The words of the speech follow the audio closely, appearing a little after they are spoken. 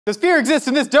Does fear exist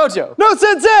in this dojo? No,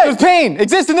 sensei! Does pain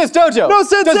exist in this dojo? No,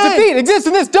 sensei! Does defeat exist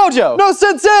in this dojo? No,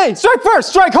 sensei! Strike first,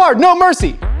 strike hard, no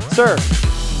mercy. Sir.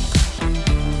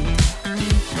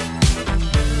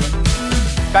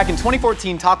 Back in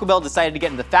 2014, Taco Bell decided to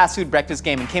get into the fast food breakfast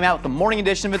game and came out with the morning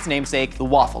edition of its namesake, the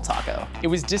Waffle Taco. It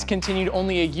was discontinued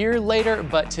only a year later,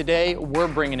 but today we're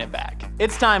bringing it back.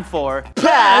 It's time for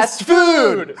Fast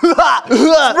food!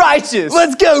 Righteous!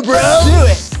 Let's go, bro!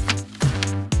 Do it!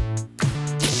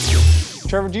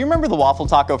 Trevor, do you remember the Waffle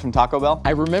Taco from Taco Bell? I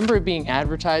remember it being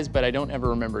advertised, but I don't ever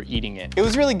remember eating it. It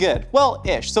was really good. Well,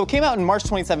 ish. So it came out in March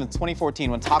 27th,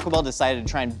 2014 when Taco Bell decided to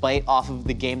try and bite off of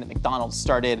the game that McDonald's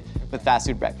started with fast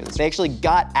food breakfast. They actually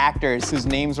got actors whose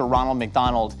names were Ronald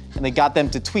McDonald and they got them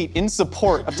to tweet in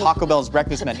support of Taco Bell's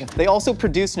breakfast menu. They also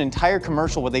produced an entire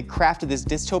commercial where they crafted this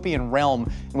dystopian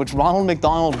realm in which Ronald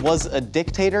McDonald was a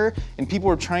dictator and people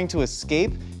were trying to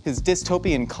escape his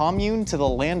dystopian commune to the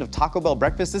land of Taco Bell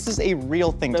breakfast. This is a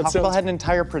real thing. Taco Bell had an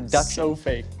entire production. So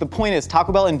fake. The point is,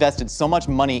 Taco Bell invested so much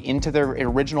money into their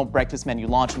original breakfast menu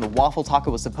launch, and the Waffle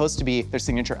Taco was supposed to be their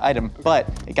signature item, but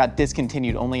it got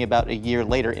discontinued only about a year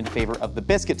later in favor of the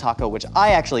Biscuit Taco, which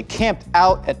I actually camped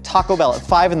out at Taco Bell at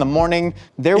 5 in the morning.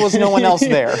 There was no one else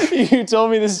there. You told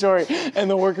me this story, and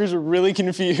the workers were really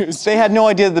confused. They had no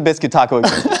idea that the Biscuit Taco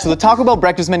existed. So the Taco Bell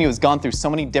breakfast menu has gone through so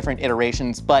many different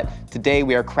iterations, but today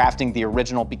we are crafting the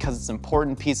original because it's an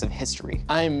important piece of history.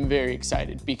 I'm very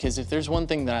excited because if there's one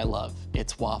thing that I love,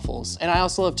 it's waffles. And I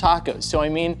also love tacos, so I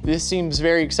mean, this seems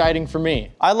very exciting for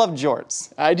me. I love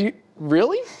jorts. I do,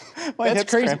 really? My That's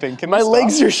hip's crazy. cramping. Can My we stop?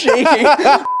 legs are shaking.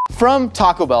 From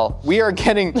Taco Bell, we are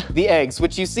getting the eggs,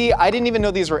 which you see, I didn't even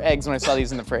know these were eggs when I saw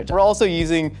these in the fridge. We're also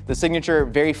using the signature,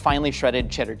 very finely shredded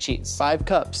cheddar cheese. 5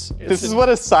 cups. This is what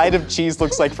a side of cheese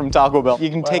looks like from Taco Bell. You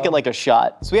can take it like a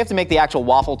shot. So we have to make the actual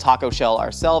waffle taco shell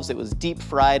ourselves. It was deep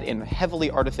fried and heavily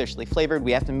artificially flavored.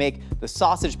 We have to make the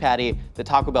sausage patty that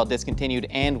Taco Bell discontinued,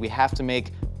 and we have to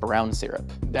make brown syrup.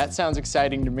 That sounds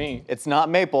exciting to me. It's not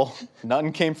maple.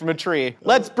 Nothing came from a tree.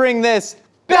 Let's bring this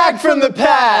back from the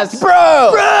past, bro!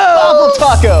 Waffle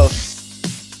Taco!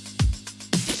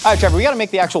 All right, Trevor, we gotta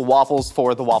make the actual waffles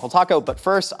for the Waffle Taco, but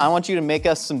first, I want you to make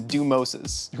us some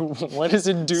do-mosas. What is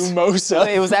a do-mosa?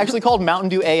 It was actually called Mountain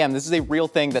Dew AM. This is a real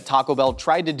thing that Taco Bell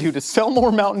tried to do to sell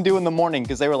more Mountain Dew in the morning,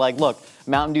 because they were like, look,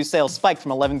 Mountain Dew sales spiked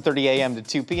from 11:30 a.m. to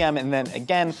 2 p.m. and then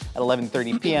again at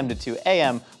 11:30 p.m. to 2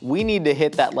 a.m. We need to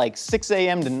hit that like 6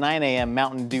 a.m. to 9 a.m.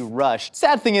 Mountain Dew rush.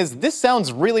 Sad thing is, this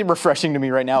sounds really refreshing to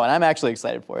me right now, and I'm actually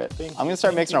excited for it. I'm gonna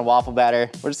start mixing our waffle batter.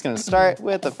 We're just gonna start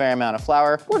with a fair amount of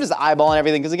flour. We're just eyeballing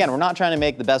everything, because again, we're not trying to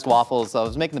make the best waffles. So I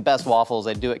was making the best waffles,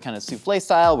 I do it kind of souffle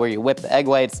style, where you whip the egg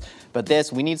whites. But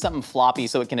this, we need something floppy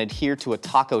so it can adhere to a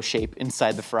taco shape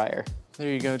inside the fryer.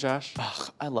 There you go, Josh. Ugh,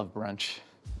 I love brunch.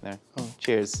 There. Oh,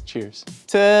 cheers. Cheers.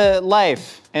 To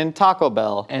life and Taco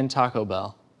Bell. And Taco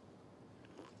Bell.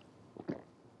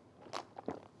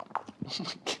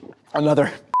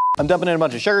 Another. I'm dumping in a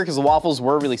bunch of sugar because the waffles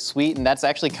were really sweet, and that's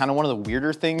actually kind of one of the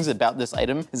weirder things about this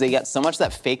item is they got so much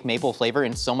that fake maple flavor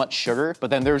and so much sugar, but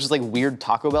then there was just like weird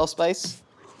Taco Bell spice.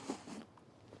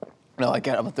 No, I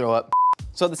can't, I'm gonna throw up.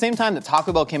 So at the same time that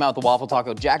Taco Bell came out with the Waffle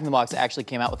Taco, Jack in the Box actually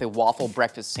came out with a waffle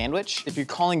breakfast sandwich. If you're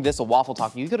calling this a Waffle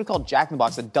Taco, you could have called Jack in the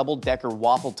Box a double-decker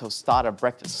waffle tostada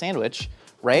breakfast sandwich,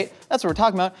 right? That's what we're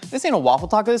talking about. This ain't a Waffle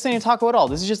Taco, this ain't a taco at all.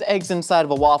 This is just eggs inside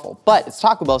of a waffle. But it's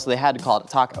Taco Bell, so they had to call it a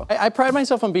taco. I pride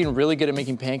myself on being really good at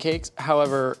making pancakes.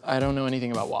 However, I don't know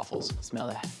anything about waffles. Smell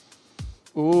that.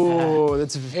 Ooh,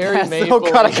 that's very maple.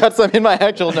 Oh God, I got some in my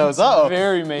actual nose. Uh-oh.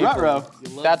 Very maple. Ruh-roh.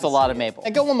 That's a lot of maple. Hey,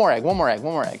 go one more egg, one more egg,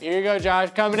 one more egg. Here you go, Josh,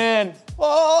 coming in.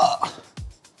 Oh.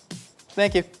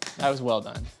 Thank you. That was well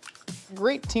done.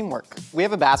 Great teamwork. We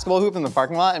have a basketball hoop in the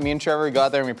parking lot, and me and Trevor go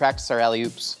out there and we practice our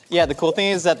alley-oops. Yeah, the cool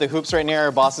thing is that the hoop's right near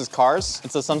our boss's cars,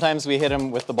 and so sometimes we hit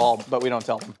him with the ball, but we don't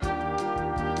tell him.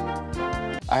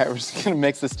 All right, we're just gonna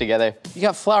mix this together. You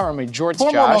got flour on my jorts,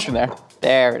 Pour more milk Josh. in there.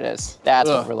 There it is. That's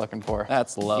Ugh. what we're looking for.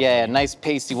 That's lovely. Yeah, nice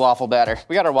pasty waffle batter.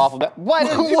 We got our waffle batter. What?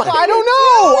 I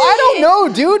don't know,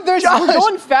 dude. We're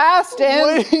going fast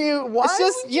and it's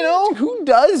just, you know. Who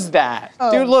does that?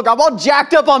 Dude, look, I'm all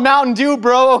jacked up on Mountain Dew,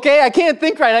 bro, okay? I can't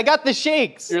think right. I got the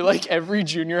shakes. You're like every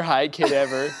junior high kid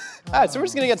ever. All right, so we're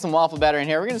just gonna get some waffle batter in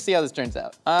here. We're gonna see how this turns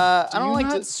out. I don't like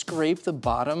to scrape the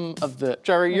bottom of the.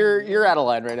 Trevor, you're out of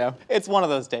line right now. It's one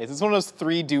of those days. It's one of those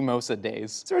 3 do-mosa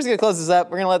days. So we're just gonna close this up.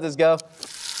 We're gonna let this go.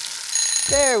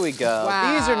 There we go.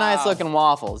 Wow. These are nice looking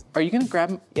waffles. Are you gonna grab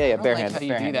them? Yeah, I don't barehanded,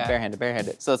 like how you do that.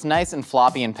 barehanded. So it's nice and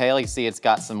floppy and pale. You see it's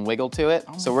got some wiggle to it.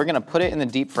 So we're gonna put it in the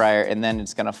deep fryer and then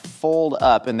it's gonna fold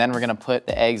up and then we're gonna put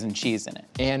the eggs and cheese in it.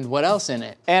 And what else in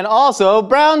it? And also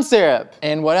brown syrup.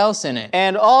 And what else in it?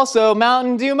 And also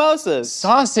Mountain Dew mimosas.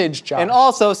 Sausage, Josh. And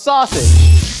also sausage.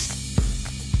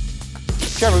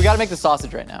 Trevor, we gotta make the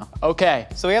sausage right now. Okay.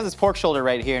 So we have this pork shoulder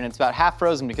right here and it's about half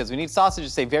frozen because we need sausage to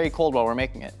stay very cold while we're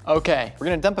making it. Okay. We're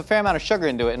gonna dump a fair amount of sugar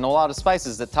into it and a lot of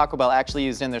spices that Taco Bell actually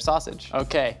used in their sausage.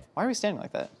 Okay. Why are we standing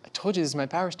like that? I told you this is my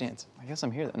power stance. I guess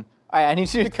I'm here then. All right, I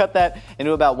need you to cut that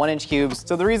into about 1-inch cubes.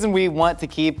 So the reason we want to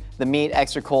keep the meat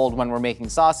extra cold when we're making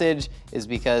sausage is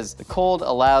because the cold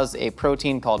allows a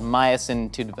protein called myosin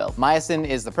to develop. Myosin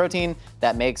is the protein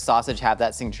that makes sausage have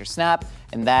that signature snap,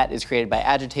 and that is created by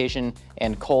agitation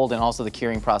and cold and also the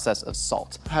curing process of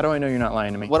salt. How do I know you're not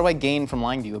lying to me? What do I gain from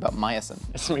lying to you about myosin?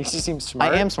 This makes you seem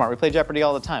smart. I am smart. We play Jeopardy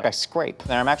all the time. I scrape.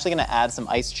 Then I'm actually gonna add some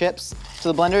ice chips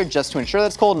to the blender just to ensure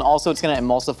that's cold, and also it's gonna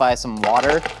emulsify some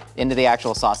water into the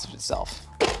actual sausage itself.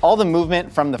 All the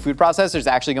movement from the food processor is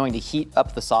actually going to heat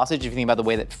up the sausage. If you think about the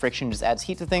way that friction just adds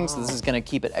heat to things, so this is gonna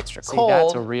keep it extra cold. See,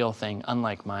 that's a real thing,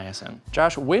 unlike myosin.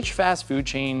 Josh, which fast food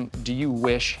chain do you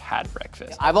wish had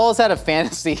breakfast? I've always had a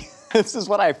fantasy. This is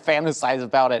what I fantasize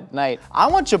about at night. I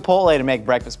want Chipotle to make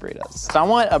breakfast burritos. So I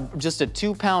want just a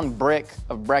 2-pound brick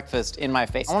of breakfast in my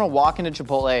face. I wanna walk into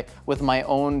Chipotle with my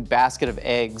own basket of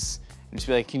eggs and just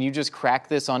be like, can you just crack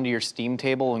this onto your steam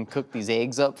table and cook these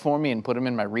eggs up for me and put them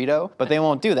in my Rito? But they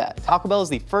won't do that. Taco Bell is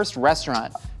the first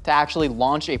restaurant to actually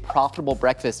launch a profitable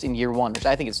breakfast in year 1, which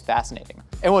I think is fascinating.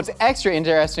 And what's extra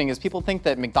interesting is people think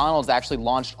that McDonald's actually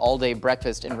launched all-day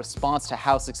breakfast in response to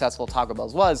how successful Taco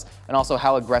Bell's was, and also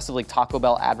how aggressively Taco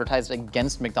Bell advertised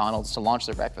against McDonald's to launch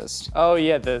their breakfast. Oh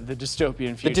yeah, the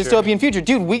dystopian future. The dystopian future.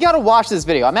 Dude, we gotta watch this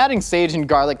video. I'm adding sage and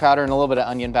garlic powder and a little bit of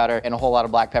onion powder and a whole lot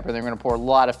of black pepper. Then we're gonna pour a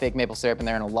lot of fake maple syrup in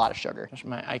there and a lot of sugar.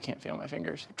 I can't feel my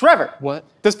fingers. Trevor! What?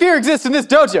 Does fear exist in this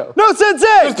dojo? No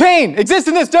sensei! Does pain exist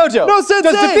in this dojo? No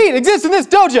sensei! Does defeat exist in this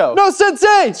dojo? No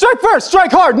sensei! Strike first,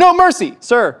 strike hard, no mercy.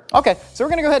 Sir. Okay, so we're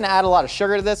gonna go ahead and add a lot of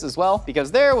sugar to this as well,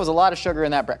 because there was a lot of sugar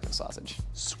in that breakfast sausage.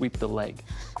 Sweep the leg.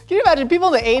 Can you imagine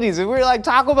people in the 80s, if we were like,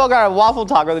 Taco Bell got a waffle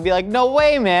taco, they'd be like, no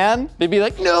way, man. They'd be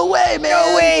like, no way, man.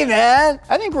 No way, man.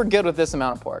 I think we're good with this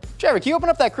amount of pork. Trevor, can you open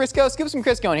up that Crisco? Scoop some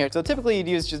Crisco in here. So typically you'd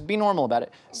use, just be normal about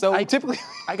it. So typically.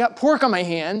 I got pork on my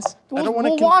hands. I don't want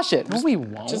to. We'll wash it. No, we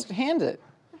won't. Just hand it.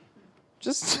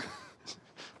 Just.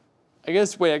 I got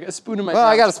a spoon in my Well,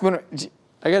 pouch. I got a spoon.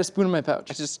 I got a spoon in my pouch.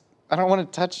 I don't want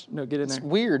to touch. No, get in there. It's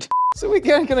weird. So we're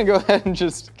gonna go ahead and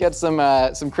just get some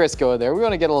Crisco there. We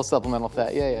want to get a little supplemental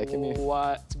fat. Yeah, give me.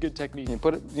 What? It's a good technique. You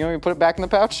want me to put it back in the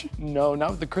pouch? No,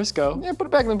 not with the Crisco. Yeah, put it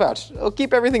back in the pouch. It'll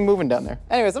keep everything moving down there.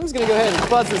 Anyways, I'm just gonna go ahead and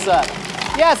fuzz this up.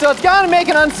 Yeah, so it's gonna make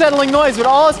an unsettling noise, but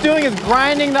all it's doing is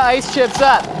grinding the ice chips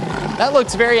up. That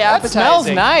looks very appetizing. That smells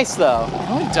nice, though.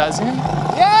 No, it doesn't.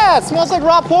 Yeah, it smells like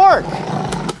raw pork.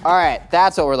 All right,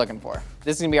 that's what we're looking for.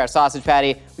 This is gonna be our sausage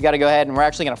patty. We gotta go ahead and we're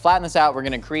actually gonna flatten this out. We're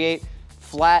gonna create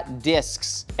flat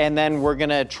discs, and then we're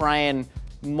gonna try and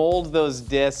mold those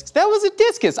discs. That was a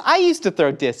discus. I used to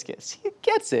throw discus. He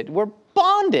gets it. We're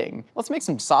bonding. Let's make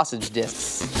some sausage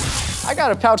discs. I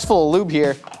got a pouch full of lube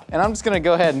here, and I'm just gonna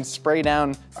go ahead and spray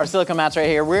down our silicone mats right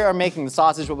here. We are making the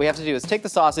sausage. What we have to do is take the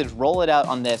sausage, roll it out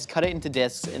on this, cut it into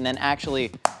discs, and then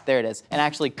actually, there it is, and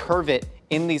actually curve it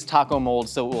in these taco molds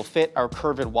so it will fit our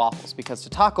curved waffles. Because to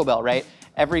Taco Bell, right,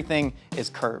 everything is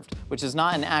curved, which is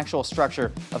not an actual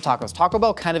structure of tacos. Taco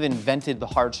Bell kind of invented the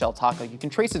hard shell taco. You can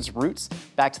trace its roots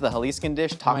back to the Jaliscan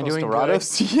dish, tacos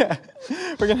dorados. Yeah,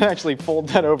 we're gonna actually fold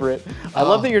that over it. I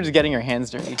love that you're just getting your hands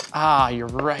dirty. Ah, you're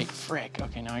right, frick.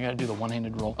 Okay, now I gotta do the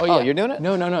one-handed roll. Oh, you're doing it?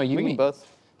 No, you We me. can both.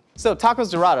 So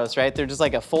tacos dorados, right? They're just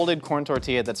like a folded corn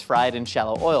tortilla that's fried in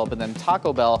shallow oil. But then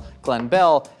Taco Bell, Glenn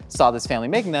Bell, saw this family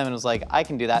making them and was like, I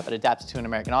can do that, but adapt it to an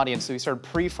American audience. So he started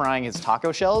pre-frying his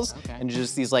taco shells into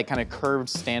just these like kind of curved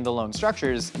standalone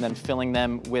structures, and then filling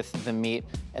them with the meat,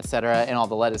 etc., and all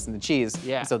the lettuce and the cheese.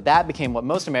 Yeah. And so that became what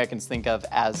most Americans think of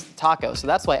as taco. So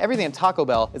that's why everything at Taco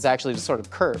Bell is actually just sort of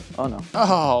curved. Oh no.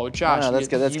 Oh, Josh, No, that's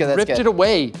good, that's you good, that's ripped good. it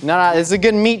away. No, it's a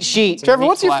good meat sheet. a Trevor, meat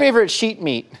what's your flat. favorite sheet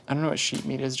meat? I don't know what sheet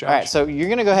meat is, Josh. All right, so you're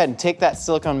gonna go ahead and take that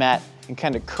silicone mat and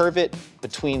kind of curve it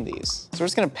between these. So we're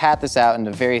just gonna pat this out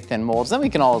into very thin molds. Then we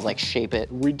can always like shape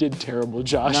it. We did terrible,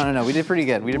 Josh. No, we did pretty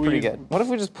good. We did pretty good. What if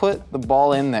we just put the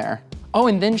ball in there Oh,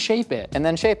 and then shape it. and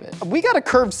then shape it. We got a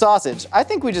curved sausage. I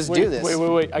think we just do this.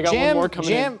 Wait. I got one more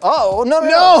coming in. Oh, no.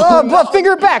 But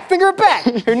finger it back.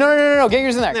 Here, no. Get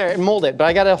yours in there. There, mold it, but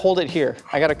I gotta hold it here.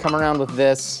 I gotta come around with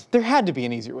this. There had to be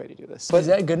an easier way to do this. Is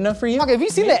that good enough for you? Okay, have you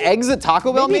seen the eggs at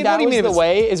Taco Bell? Maybe What do you mean the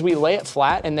way is we lay it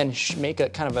flat and then make a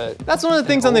kind of a... That's one of the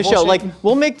things on the oval show. shape? Like,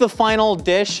 we'll make the final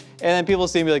dish, and then people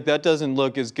see me like, that doesn't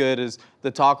look as good as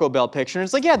the Taco Bell picture. And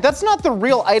it's like, yeah, that's not the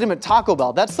real item at Taco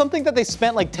Bell. That's something that they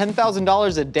spent like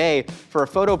 $10,000 a day for a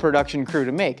photo production crew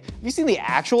to make. Have you seen the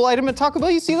actual item at Taco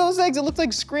Bell? You see those eggs? It looks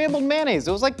like scrambled mayonnaise.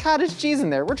 It was like cottage cheese in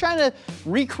there. We're trying to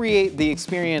recreate the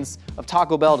experience of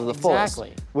Taco Bell to the fullest.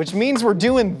 Exactly. Which means we're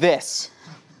doing this.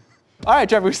 All right,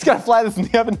 Trevor, we just gotta fly this in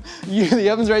the oven.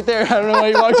 The oven's right there. I don't know why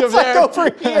you walked over there.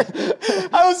 Over here.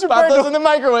 I was Pop prepared those in the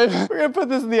microwave. We're gonna put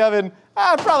this in the oven.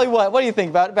 Probably what? What do you think?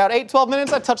 About 8, 12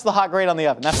 minutes? I touched the hot grate on the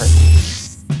oven. That hurt.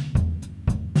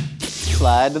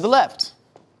 Slide to the left.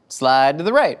 Slide to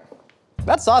the right.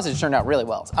 That sausage turned out really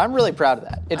well. I'm really proud of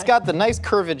that. It's got the nice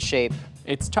curved shape.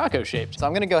 It's taco shaped. So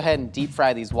I'm gonna go ahead and deep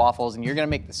fry these waffles, and you're gonna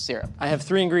make the syrup. I have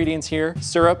 3 ingredients here: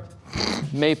 syrup,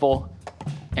 maple,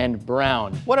 and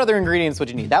brown. What other ingredients would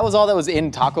you need? That was all that was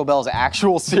in Taco Bell's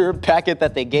actual syrup packet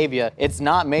that they gave you. It's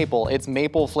not maple, it's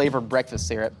maple flavored breakfast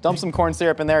syrup. Dump some corn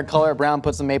syrup in there, color it brown,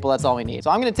 put some maple, that's all we need.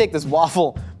 So I'm gonna take this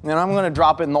waffle and I'm gonna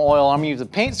drop it in the oil. I'm gonna use a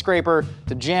paint scraper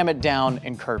to jam it down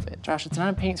and curve it. Josh, it's not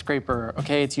a paint scraper,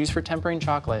 okay? It's used for tempering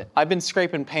chocolate. I've been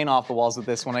scraping paint off the walls with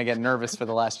this when I get nervous for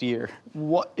the last year.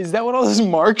 What? Is that what all those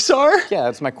marks are? Yeah,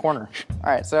 that's my corner. All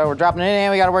right, so we're dropping it in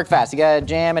and we gotta work fast. You gotta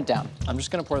jam it down. I'm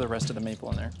just gonna pour the rest of the maple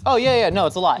in there. Oh yeah, no,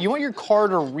 it's a lot. You want your car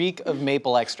to reek of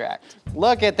maple extract.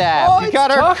 Look at that. Oh, we it's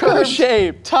got our taco curved,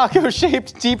 shaped.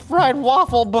 taco-shaped deep fried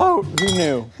waffle boat. Who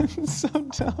knew? It's so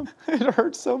dumb. It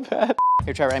hurts so bad.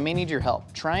 Here, Trevor, I may need your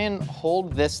help. Try and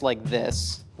hold this like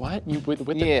this. What? You with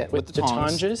the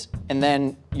tongs. tongs? And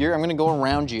then I'm gonna go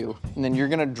around you, and then you're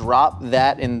gonna drop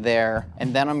that in there,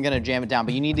 and then I'm gonna jam it down.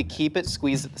 But you need to keep it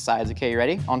squeezed at the sides, okay? You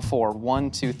ready? On 4.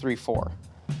 1, 2, 3, 4.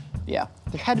 Yeah,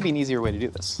 there had to be an easier way to do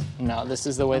this. No, this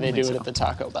is the way they do it at the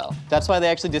Taco Bell. That's why they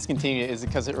actually discontinued it, is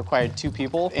because it required 2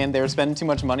 people, and they were spending too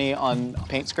much money on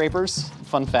paint scrapers.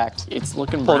 Fun fact. It's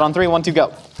looking Hold on, 3, 1, 2,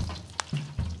 go.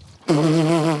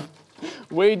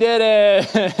 We did it!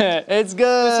 It's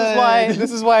good!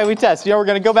 This is why we test. You know, we're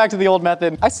gonna go back to the old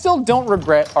method. I still don't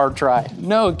regret our try.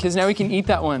 No, because now we can eat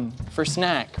that one for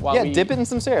snack while we dip it in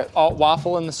some syrup.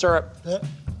 waffle in the syrup.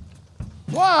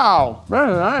 Wow,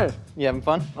 very nice. You having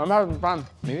fun? I'm having fun.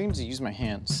 Maybe I can just use my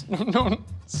hands. No,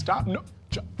 stop, no.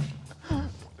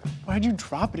 Why'd you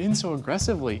drop it in so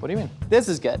aggressively? What do you mean? This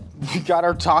is good. We got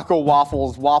our taco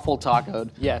waffles, waffle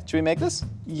tacoed. Yeah. Should we make this?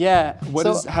 Yeah,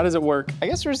 So- how does it work? I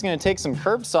guess we're just gonna take some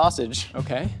curved sausage.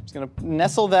 Okay, Just gonna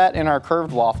nestle that in our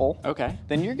curved waffle. okay.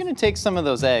 Then you're gonna take some of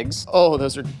those eggs. Oh,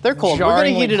 those are They're cold. We're gonna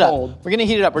heat it cold. up. We're gonna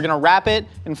heat it up. We're gonna wrap it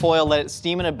in foil, let it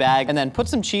steam in a bag, and then put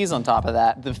some cheese on top of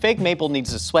that. The fake maple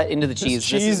needs to sweat into the cheese.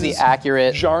 This is the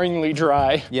accurate. Jarringly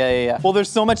dry. Yeah. Well, there's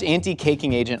so much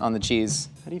anti-caking agent on the cheese.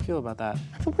 How do you feel about that?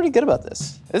 I feel pretty good about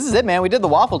this. This is it, man. We did the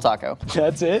waffle taco.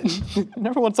 That's it? I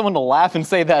never want someone to laugh and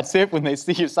say that's it when they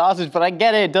see your sausage, but I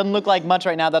get it. It doesn't look like much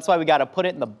right now. That's why we gotta put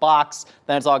it in the box.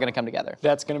 Then it's all gonna come together.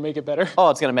 That's gonna make it better? Oh,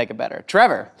 it's gonna make it better.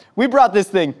 Trevor, we brought this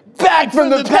thing back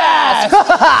from the past!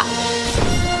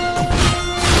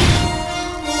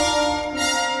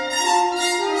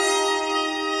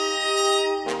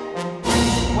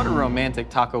 What a romantic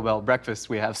Taco Bell breakfast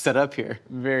we have set up here.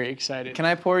 Very excited. Can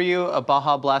I pour you a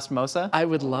Baja Blast Mosa? I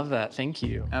would love that, thank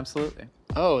you. Absolutely.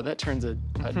 Oh, that turns an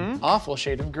awful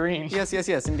shade of green. Yes,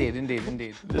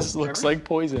 indeed. This looks like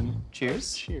poison.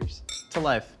 Cheers. Cheers. To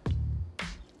life.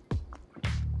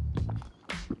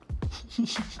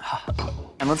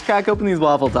 And let's crack open these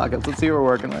waffle tacos. Let's see what we're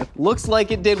working with. Looks like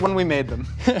it did when we made them.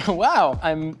 Wow,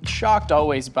 I'm shocked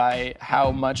always by how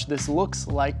much this looks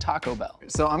like Taco Bell.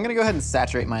 So I'm gonna go ahead and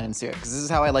saturate mine in syrup, because this is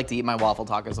how I like to eat my waffle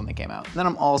tacos when they came out. Then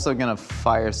I'm also gonna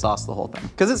fire sauce the whole thing.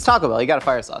 Because it's Taco Bell, you gotta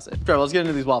fire sauce it. Trevor, let's get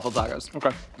into these waffle tacos.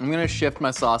 Okay. I'm gonna shift my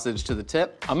sausage to the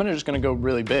tip. I'm just gonna go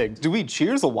really big. Do we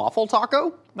cheers a waffle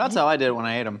taco? That's how I did it when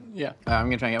I ate them. Yeah. I'm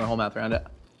gonna try and get my whole mouth around it.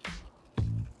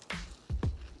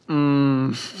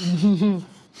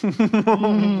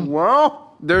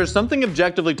 Well, there's something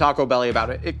objectively Taco Bell-y about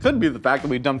it. It could be the fact that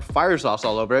we dumped fire sauce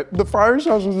all over it. The fire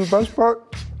sauce is the best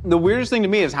part. The weirdest thing to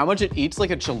me is how much it eats like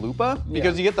a chalupa,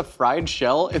 because you get the fried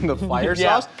shell in the fire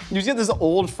Yeah. sauce. You just get this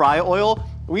old fry oil.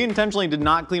 We intentionally did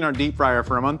not clean our deep fryer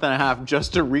for a month and a half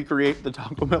just to recreate the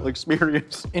Taco Bell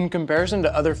experience. In comparison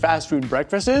to other fast food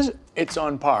breakfasts, it's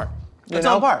on par. It's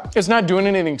on par. It's not doing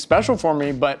anything special for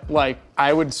me, but like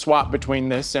I would swap between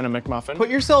this and a McMuffin. Put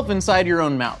yourself inside your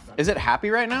own mouth. Is it happy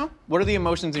right now? What are the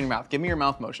emotions in your mouth? Give me your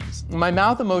mouth motions. My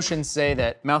mouth emotions say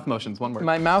that. Mouth motions, one word.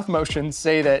 My mouth motions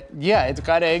say that, yeah, it's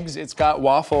got eggs, it's got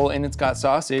waffle, and it's got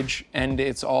sausage, and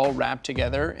it's all wrapped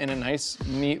together in a nice,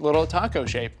 neat little taco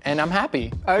shape. And I'm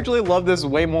happy. I actually love this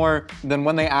way more than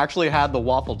when they actually had the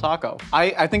waffle taco.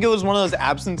 I think it was one of those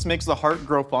absence makes the heart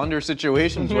grow fonder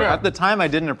situations where at the time I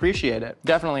didn't appreciate it.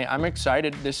 Definitely, I'm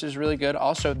excited. This is really good.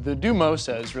 Also, the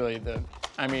Dumosa is really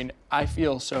I mean, I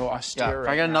feel so austere. Yeah.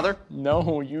 Can I get another?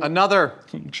 No, you. Another.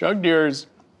 Chugged yours.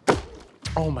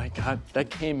 Oh my God, that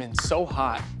came in so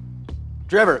hot.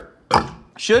 Trevor,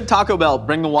 should Taco Bell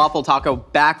bring the waffle taco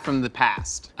back from the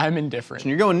past? I'm indifferent.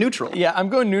 You're going neutral. Yeah, I'm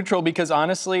going neutral because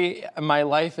honestly, my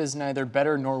life is neither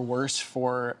better nor worse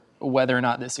for whether or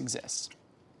not this exists.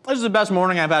 This is the best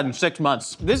morning I've had in 6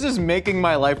 months. This is making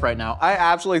my life right now. I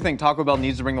absolutely think Taco Bell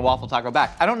needs to bring the waffle taco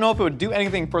back. I don't know if it would do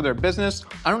anything for their business.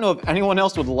 I don't know if anyone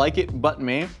else would like it but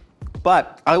me,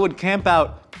 but I would camp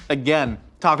out again,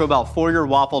 Taco Bell, for your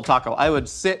waffle taco. I would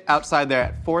sit outside there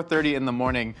at 4:30 in the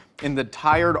morning in the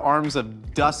tired arms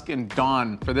of dusk and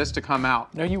dawn for this to come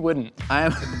out. No, you wouldn't. I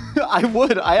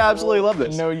would. I absolutely love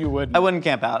this. No, you wouldn't. I wouldn't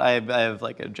camp out. I have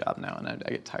like a job now and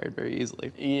I get tired very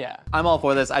easily. Yeah. I'm all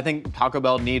for this. I think Taco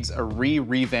Bell needs a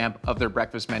revamp of their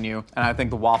breakfast menu, and I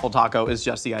think the waffle taco is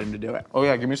just the item to do it. Oh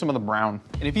yeah, give me some of the brown.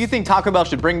 And if you think Taco Bell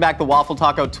should bring back the waffle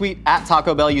taco, tweet at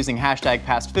Taco Bell using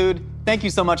 #pastfood. Thank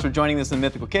you so much for joining us in the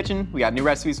Mythical Kitchen. We got new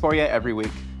recipes for you every week.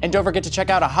 And don't forget to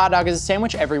check out A Hot Dog is a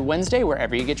Sandwich every Wednesday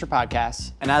wherever you get your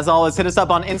podcasts. And as always, hit us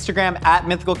up on Instagram at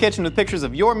Mythical Kitchen with pictures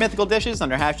of your mythical dishes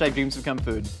under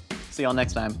 #DreamsBecomeFood. See y'all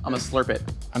next time. I'm gonna slurp it.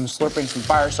 I'm slurping some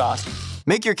fire sauce.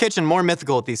 Make your kitchen more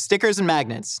mythical with these stickers and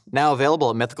magnets, now available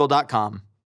at mythical.com.